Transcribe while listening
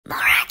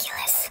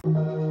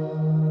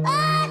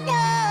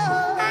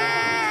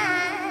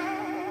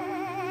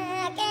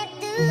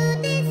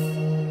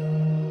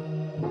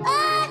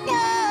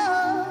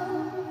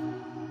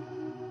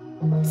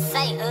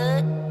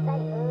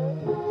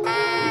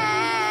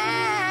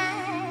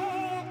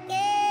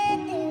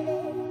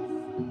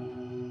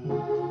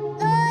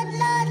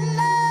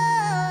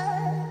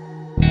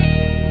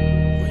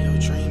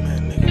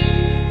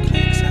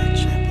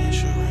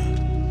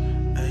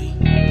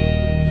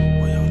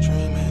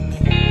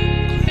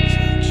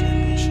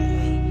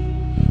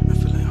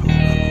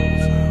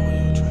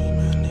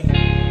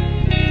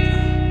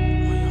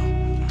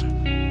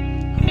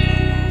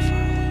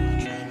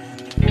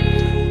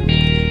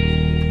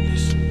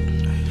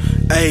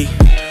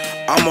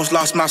Almost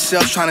lost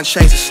myself trying to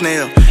chase a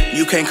snail.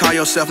 You can't call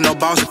yourself no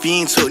boss if you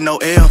ain't took no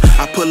L.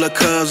 I put lil'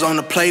 cuz on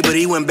the play, but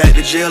he went back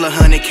to jail.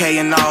 100K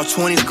in all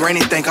 20s, granny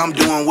think I'm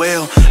doing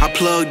well. I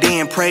plugged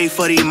in, prayed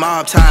for these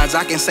mob ties.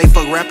 I can say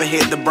fuck rapping,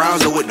 hit the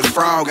browser with the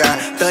frog guy.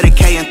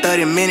 30K in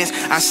 30 minutes,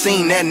 I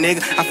seen that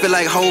nigga. I feel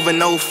like Hov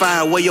in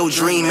 05, where your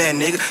dream at,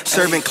 nigga?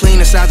 Serving clean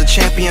inside the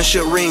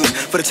championship rings.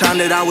 For the time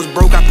that I was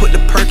broke, I put the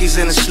perkies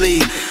in the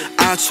sleeve.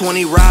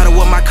 I-20 rider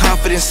with my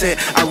confidence set.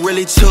 I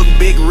really took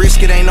big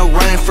risk, it ain't no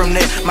running from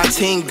that. My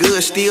team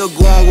good, still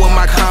going with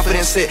my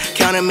confidence set.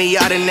 Counting me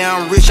out and now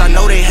I'm rich, I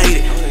know they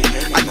hate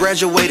it. I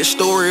graduated,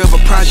 story of a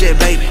project,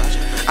 baby.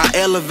 I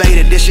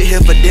elevated, this shit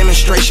here for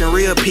demonstration.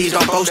 Real peace,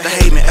 don't boast to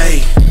hate me,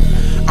 ayy.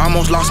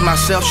 Almost lost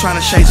myself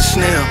trying to chase a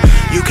snail.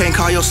 You can't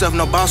call yourself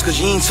no boss cause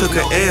you ain't took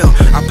a L.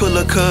 I put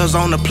lil' cuz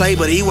on the play,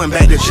 but he went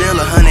back to jail.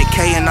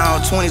 100K in all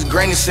 20s,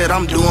 granny said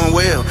I'm doing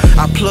well.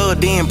 I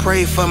plugged in,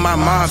 prayed for my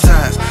mob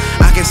ties.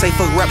 I can say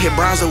fuck rap, hit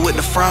browser with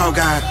the frog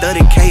guy.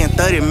 30K in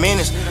 30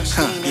 minutes,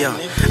 yeah.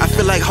 I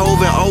feel like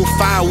Hov in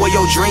 05, where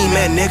your dream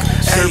at, nigga?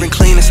 Serving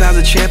clean inside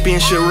the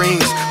championship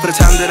rings. For the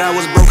time that I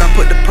was broke, I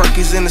put the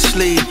perkies in the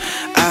sleeve.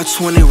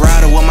 I-20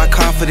 rider with my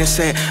confidence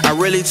set. I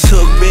really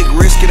took big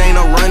risk, it ain't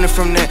no running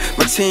from that.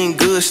 My team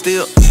good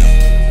still.